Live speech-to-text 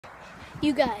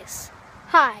You guys,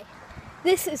 hi,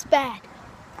 this is bad.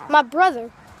 My brother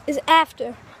is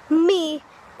after me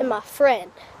and my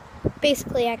friend.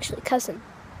 Basically, actually, cousin.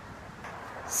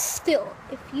 Still,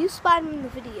 if you spot him in the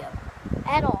video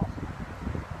at all,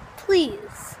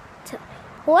 please tell me.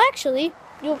 Well, actually,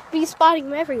 you'll be spotting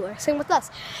him everywhere. Same with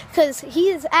us. Because he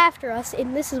is after us,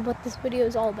 and this is what this video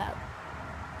is all about.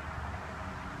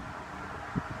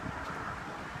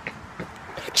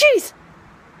 Jeez!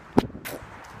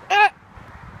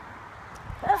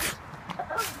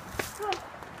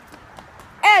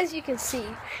 As you can see,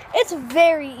 it's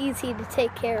very easy to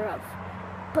take care of.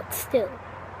 But still,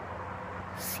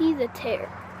 see the tear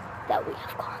that we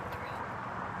have gone through.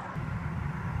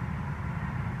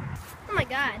 Oh my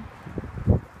god.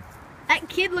 That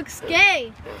kid looks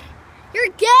gay. You're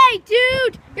gay,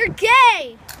 dude! You're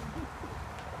gay!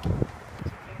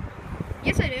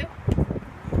 Yes, I do.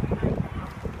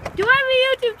 Do I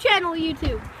have a YouTube channel,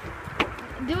 YouTube?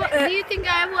 Do you think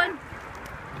I have one?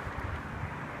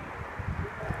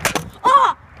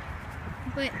 Oh!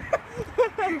 But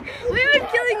we've been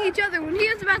killing each other when he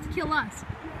was about to kill us.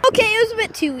 Okay, it was a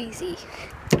bit too easy.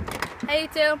 Hey,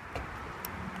 YouTube.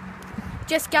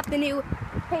 Just got the new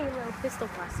Halo pistol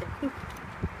blaster.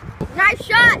 Nice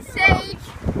shot, Sage!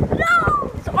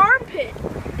 No! It's armpit.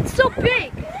 It's so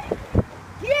big.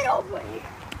 Get over here.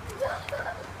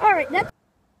 Alright, that's...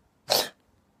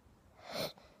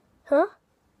 Huh?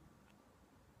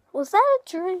 Was that a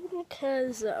dream?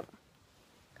 Because,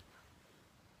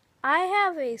 I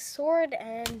have a sword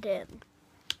and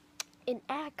an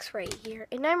axe right here,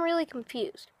 and I'm really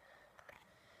confused.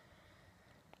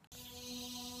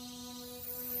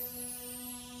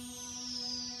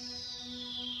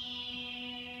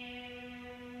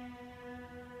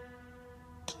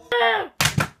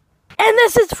 And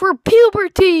this is for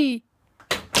puberty!